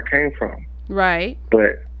back where I came from. Right.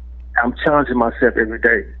 But I'm challenging myself every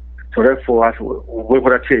day. So therefore, I said, what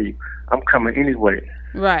would I tell you? I'm coming anyway.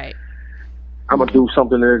 Right. I'm going to do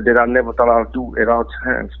something that I never thought I would do at all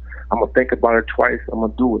times. I'm going to think about it twice. I'm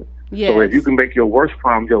going to do it. Yes. So if you can make your worst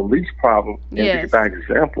problem your least problem, and be by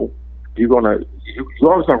example, you're always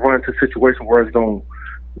going to run into a situation where it's going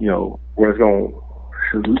to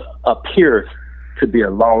appear to be a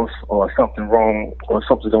loss or something wrong or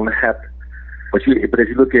something's going to happen. But if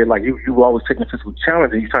you look at it like you always taking physical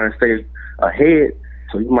challenge and you're trying to stay ahead,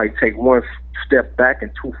 so you might take one step back and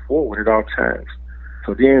two forward at all times.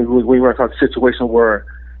 So then we run into a situation where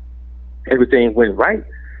everything went right,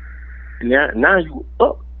 and now you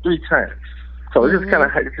up 3 times. So I'm giving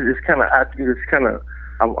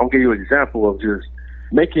you an example of just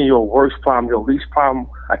making your worst problem your least problem,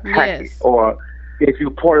 attack it. Or if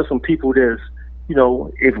you're part of some people that's,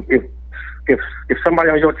 if somebody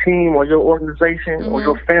on your team or your organization or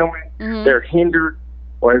your family, they're hindered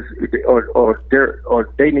or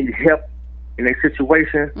they need help in a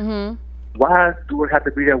situation, why do it have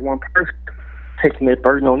to be that one person taking that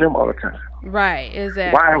burden on them all the time? Right,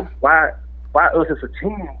 exactly. Why us as a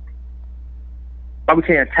team? Why we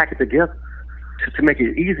can't attack it together to make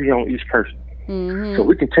it easy on each person? So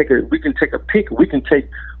we can take a pick. We can take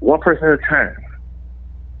one person at a time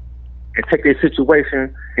and take their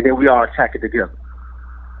situation, and then we all attack it together.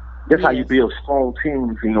 That's how you build strong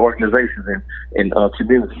teams in organizations and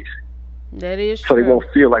communities. That is true. So they won't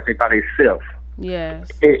feel like they're by themselves. Yes.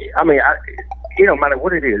 It don't matter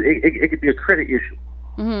what it is. It could be a credit issue.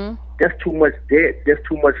 That's too much debt. That's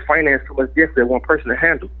too much finance. Too much debt for that one person to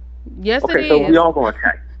handle. Yes, okay, it so is. we all gonna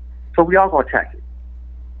attack it. So we all gonna attack it.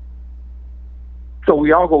 So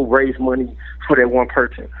we all gonna raise money for that one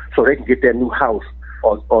person so they can get that new house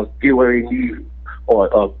or get what they need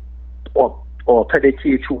or pay their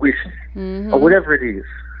kids tuition or whatever it is.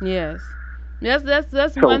 Yes. That's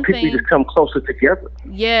so one thing. So people just come closer together.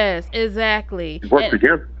 Yes, exactly. Work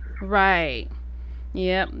together. Right.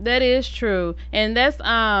 Yep, that is true. And that's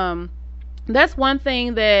one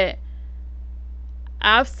thing that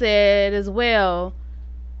I've said as well,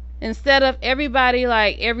 instead of everybody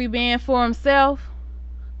like every man for himself,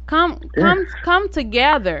 come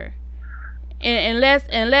together and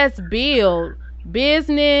let's build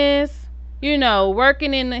business,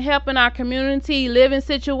 working in helping our community, living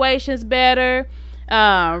situations better,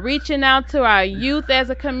 reaching out to our youth as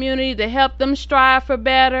a community to help them strive for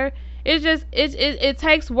better. It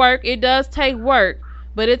takes work. It does take work,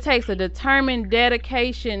 but it takes a determined,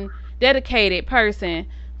 dedicated person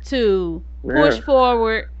to push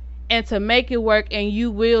forward and to make it work, and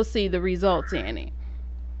you will see the results in it.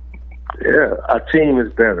 Yeah, our team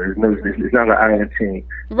is better. It's not an iron team.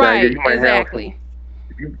 Right, now, exactly.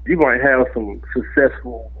 You might have some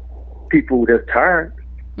successful people that's tired.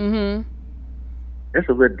 Mm-hmm. That's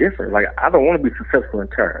a little different. Like, I don't want to be successful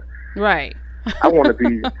and tired. Right. I want to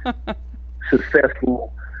be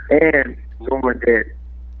successful and knowing that,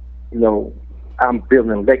 I'm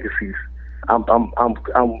building legacies. I'm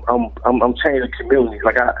changing communities.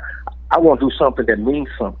 Like, I want to do something that means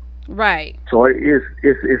something. Right. So it's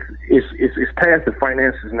past the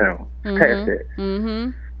finances now. It's past that.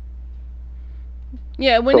 Mm-hmm.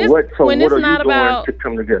 Yeah. When it's not about to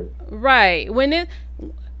come together. Right.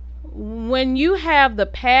 When you have the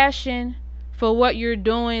passion for what you're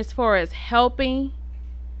doing as far as helping,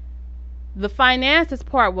 the finances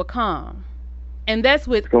part will come, and that's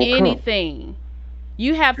with anything.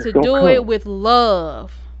 You have to do it with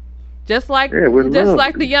love. Just like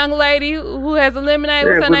the young lady who has a lemonade.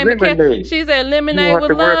 What's her name? She said lemonade with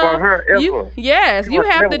love. You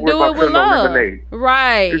have to do it with love.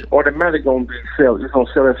 Right. It's automatically going to be sell. It's going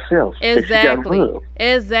to sell itself.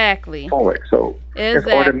 Exactly. For it. So it's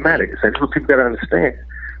automatic. So that's what people got to understand.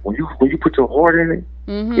 When you put your heart in it,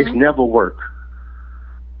 it's never work.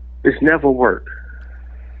 It's never work.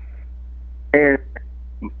 And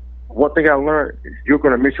one thing I learned is you're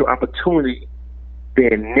going to miss your opportunity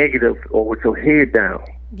being negative or with your head down.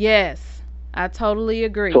 Yes, I totally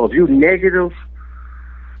agree. So if you're negative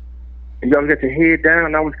and y'all got your head down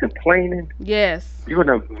and always complaining, yes, you're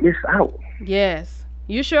gonna miss out. Yes,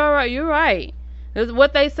 you sure are. You're right. That's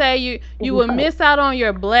what they say. You will miss out on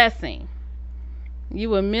your blessing. You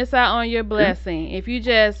will miss out on your blessing if you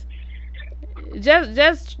just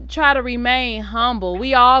try to remain humble.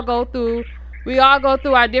 We all go through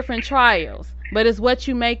our different trials, but it's what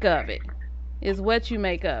you make of it.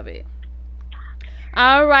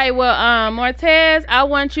 All right. Well, Martez, I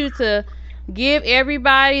want you to give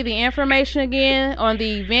everybody the information again on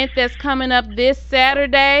the event that's coming up this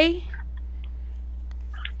Saturday.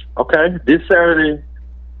 Okay, this Saturday,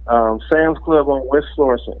 Sam's Club on West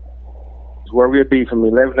Florissant is where we'll be from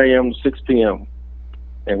 11 a.m. to 6 p.m.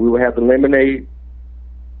 And we will have the lemonade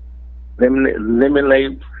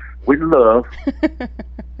with love.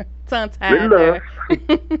 Tongue-tied with love.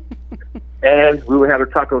 And we will have a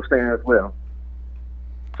taco stand as well.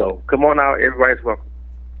 So come on out, everybody's welcome.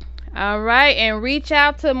 All right, and reach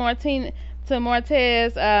out to Martinez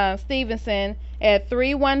Stephenson at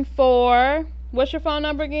 314. What's your phone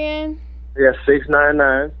number again? Yeah,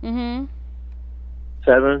 699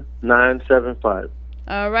 7975.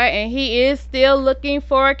 All right, and he is still looking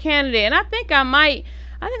for a candidate, and I think I might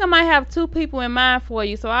have two people in mind for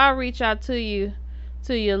you, so I'll reach out to you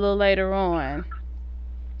a little later on.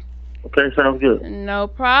 Okay, sounds good. No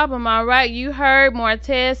problem. All right, you heard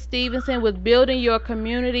Martinez Stephenson with Building Your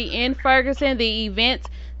Community in Ferguson. The event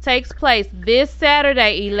takes place this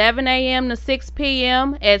Saturday, 11 a.m. to 6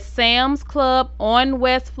 p.m. at Sam's Club on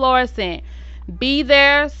West Florissant. Be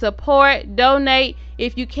there, support, donate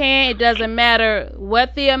if you can. It doesn't matter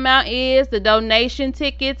what the amount is. The donation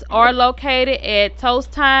tickets are located at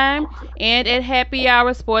Toast Time and at Happy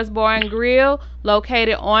Hour Sports Bar and Grill,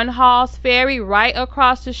 located on Halls Ferry, right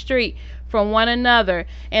across the street from one another.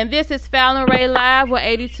 And this is Fallon Ray Live with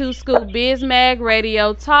 82 Scoop Biz Mag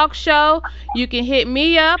Radio Talk Show. You can hit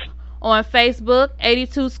me up on Facebook,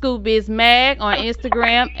 82 Scoop Biz Mag, on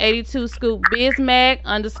Instagram, 82 Scoop Biz Mag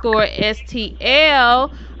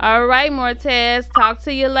 _STL. All right, Martez, talk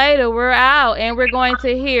to you later. We're out, and we're going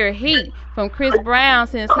to hear Heat from Chris Brown,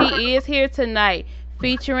 since he is here tonight,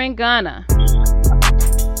 featuring Gunna.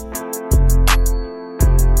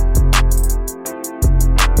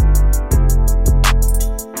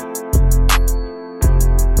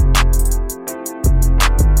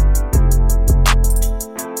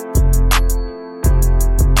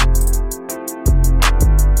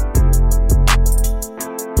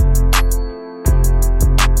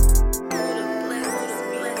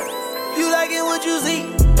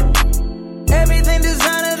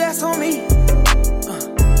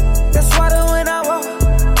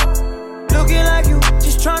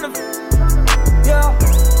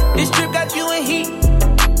 This trip got you in heat.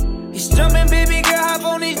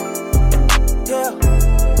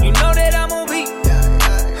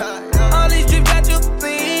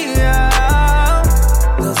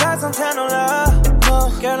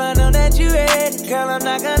 I'm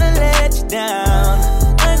not gonna let you down.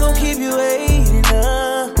 I ain't gon' keep you waiting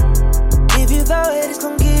up. If you throw it, it's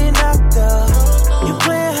gon' get knocked up. You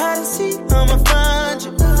playing hide and seek, I'ma find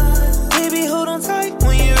you. Baby, hold on tight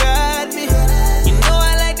when you ride me. You know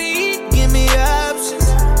I like to eat, give me options.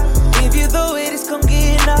 If you throw it, it's gon'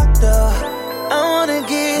 get knocked up. I wanna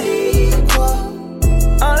get equal.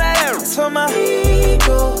 All that ass for my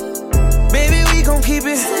ego. Baby, we gon' keep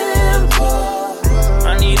it simple.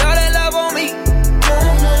 I need all that love on me.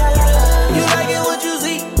 You like it what you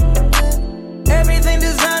see. Everything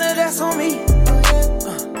designer, that's on me.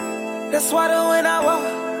 That's why the when I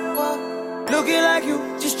walk, looking like you,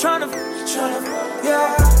 just tryna,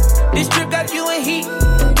 yeah. This trip got you in heat.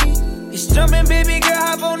 It's jumping, baby girl,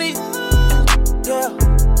 hop on it. Yeah,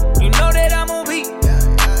 you know that I'm on beat.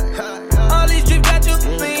 All these trips got you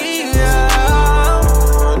in heat.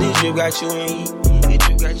 Yeah. This trip got you in heat.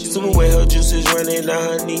 Super wet, her juices running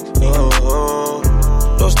down her knee.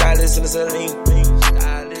 No stylist in the saline.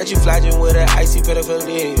 Got you flogging with an icy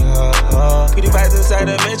pedophilia. Pretty vibes inside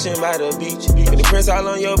the mansion by the beach. With the prints all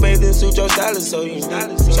on your bathing suit, your stylist so unique.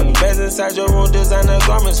 Some beds inside your room, designer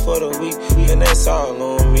garments for the week. And that's all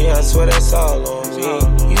on me, I swear that's all on me.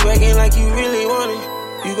 You acting like you really want it.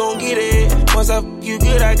 You gon' get it. Once I you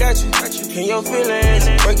good, I got you. In your feelings.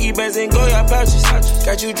 Worky bands and go your pouches.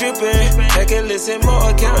 Got you dripping. Check and listen, more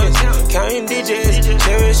accountants. Counting digits.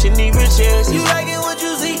 Cherishing the riches. You like it what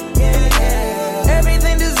you see.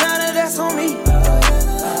 Everything designer, that's on me.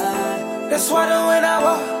 That's why the when I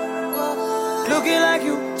walk, looking like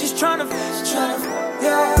you, just tryna,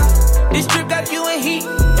 yeah. This trip got you in heat.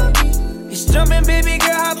 It's jumping, baby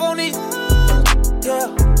girl, hop on it. Yeah,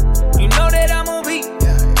 you know that I'm on beat.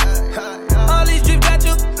 All these trips got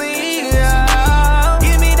you clean, yeah.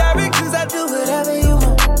 Give me directions, I do whatever you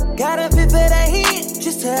want. Got a fit for that heat,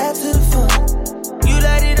 just to add to the fun. You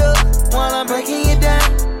light it up while I'm breaking it down.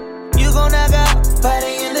 You gon' knock out by the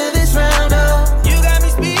end of this round, oh. You got me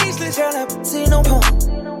speechless, girl, I see no point.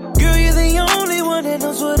 Girl, you're the only one that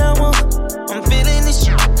knows what I want. I'm feeling this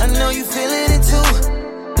shit, I know you feeling it too.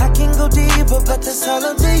 I can go deeper, but that's all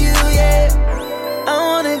up to you, yeah. I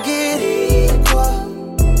wanna get equal.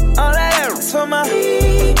 All that ass for my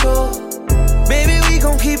ego. Baby, we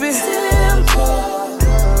gon' keep it simple.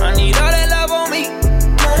 I need all that love on me.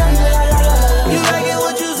 You like it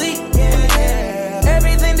what you see.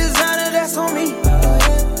 Everything designer, that's on me.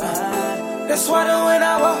 That's why the when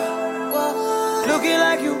I walk, looking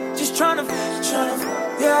like you, just tryna,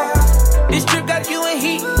 yeah. This trip got you in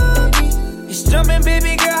heat. It's jumping,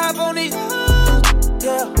 baby girl, hop on it.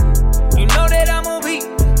 Yeah, you know that I'm on beat.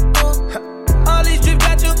 All these trips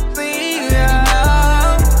got you clean, yeah.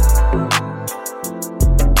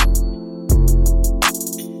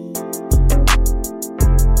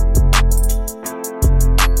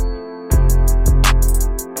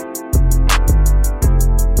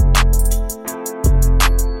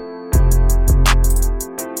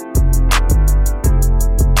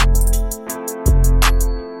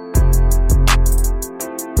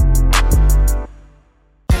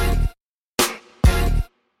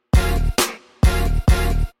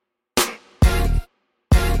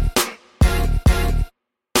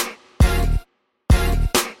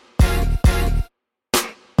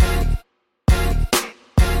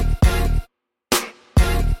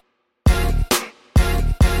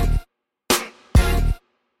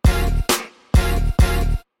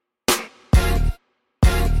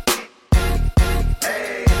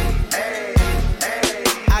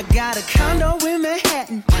 Got a condo in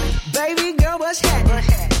Manhattan. Baby girl, what's happening?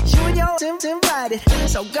 You and your Tim's invited,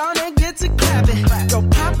 so gonna get to clapping. Go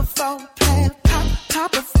pop it for a plan,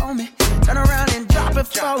 pop it for me. Turn around and drop it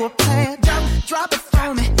for a plan, drop it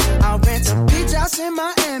for me. I'll rent a beach house in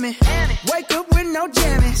Miami. Wake up with no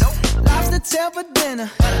jammies. Lobster tail for dinner.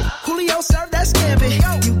 Julio served that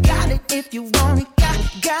scampi. You got it if you want it.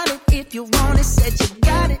 Got it if you want it. Said you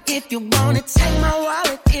got it if you want it. Take my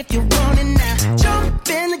wallet if you want it now. Jump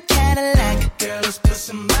in the Cadillac. Girl, let's put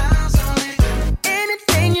some miles on it.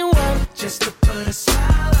 Anything you want, just to put a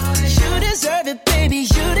smile on it. You deserve it, baby.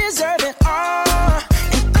 You deserve it all.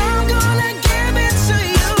 And I'm gonna give it to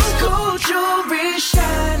you. Gold jewelry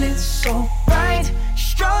shining so bright.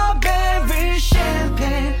 Strawberry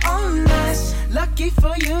champagne on us. Lucky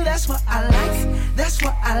for you, that's what I like. That's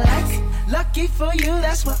what I like. Lucky for you,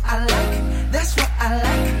 that's what I like. That's what I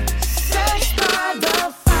like. Sex by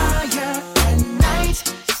the fire at night.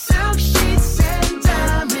 Silk sheets and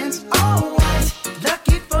diamonds, all white.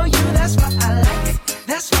 Lucky for you, that's what I like.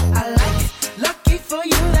 That's what I like. Lucky for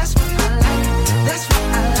you, that's what I like. That's what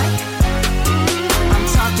I like. I'm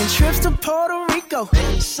talking trips to Puerto Rico.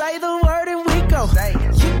 Say the word and we go.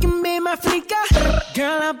 You can be my flica.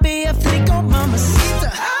 Girl, I'll be a flico, mamacita.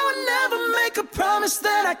 I would never make a promise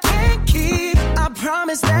that I can't keep. I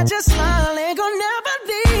promise that your smile ain't gonna never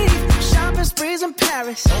leave. Shopping sprees in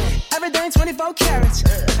Paris, everything 24 carats.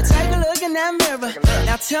 Take a look in that mirror.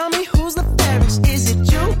 Now tell me who's the fairest? Is it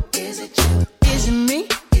you? Is it you? Is it me?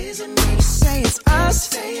 Is it me? Say it's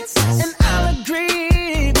us, and I'll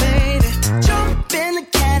agree, baby. Jump in the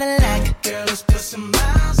Cadillac, girl, let's put some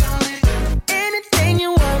miles on it. Anything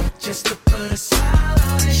you want, just to put a smile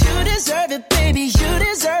on it. You deserve it, baby, you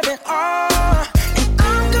deserve it all. And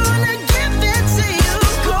I'm gonna give it to you.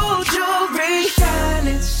 Gold jewelry,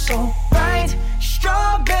 shining so bright.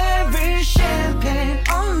 Strawberry champagne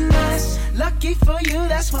on us. Lucky for you,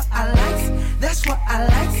 that's what I like. That's what I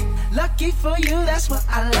like. Lucky for you, that's what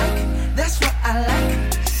I like. That's what I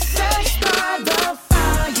like. Sex by the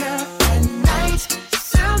fire at night.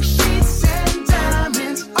 Silk sheets and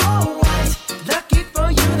diamonds, all white. Lucky for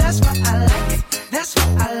you, that's what I like. That's what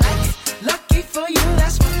I like. Lucky for you,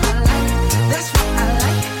 that's what I like. That's what I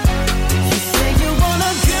like. You say you want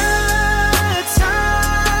a good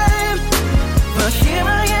time, but here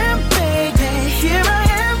I am, baby. Here I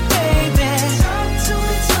am, baby. Talk to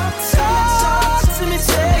me, talk to me,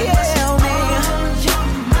 tell me what's on your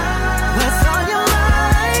mind. What's on your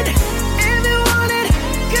mind? If you want it,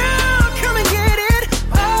 girl, come and get it.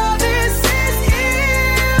 All this is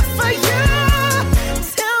here for you.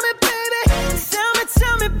 Tell me, baby,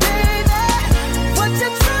 tell me, baby, what you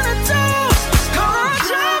tryna do? Gold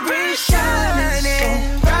jewelry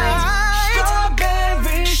shining bright.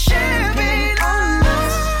 Strawberry champagne on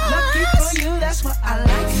us. Lucky for you, that's what I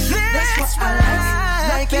like. That's what I like.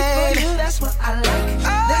 Lucky for you, that's what I like.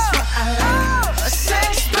 That's what I like.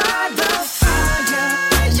 Sex by the fire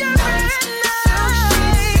at night. Silk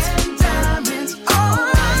sheets and diamonds, all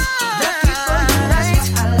white. Lucky for you, that's what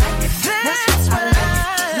I like. That's what I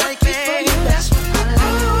like. Lucky for you, that's what I like. That's what I like.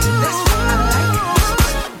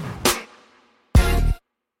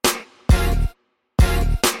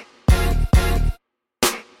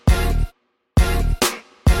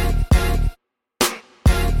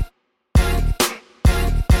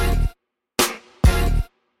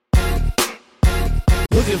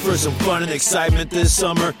 Looking for some fun and excitement this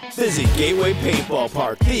summer? Visit Gateway Paintball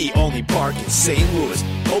Park, the only park in St. Louis.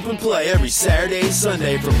 Open play every Saturday and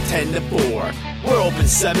Sunday from 10 to 4. We're open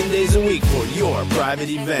 7 days a week for your private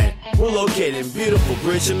event. We're located in beautiful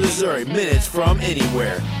Bridgeton, Missouri, minutes from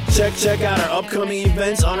anywhere. Check out our upcoming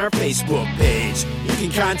events on our Facebook page. You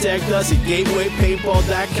can contact us at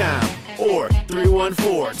gatewaypaintball.com or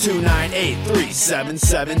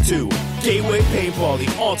 314-298-3772. Gateway Paintball, the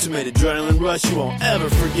ultimate adrenaline rush you won't ever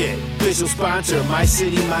forget. Official sponsor of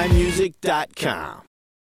MyCityMyMusic.com.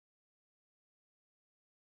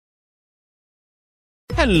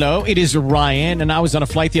 Hello, it is Ryan, and I was on a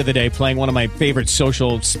flight the other day playing one of my favorite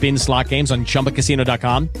social spin slot games on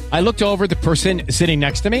ChumbaCasino.com. I looked over at the person sitting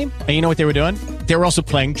next to me, and you know what they were doing? They were also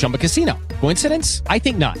playing Chumba Casino. Coincidence? I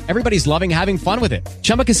think not. Everybody's loving having fun with it.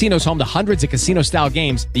 Chumba Casino is home to hundreds of casino-style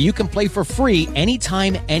games that you can play for free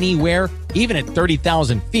anytime, anywhere, even at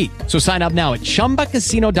 30,000 feet. So sign up now at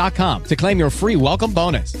ChumbaCasino.com to claim your free welcome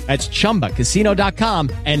bonus. That's ChumbaCasino.com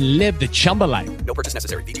and live the Chumba life. No purchase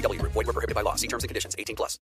necessary. VGW. Void where prohibited by law. See terms and conditions. 18+.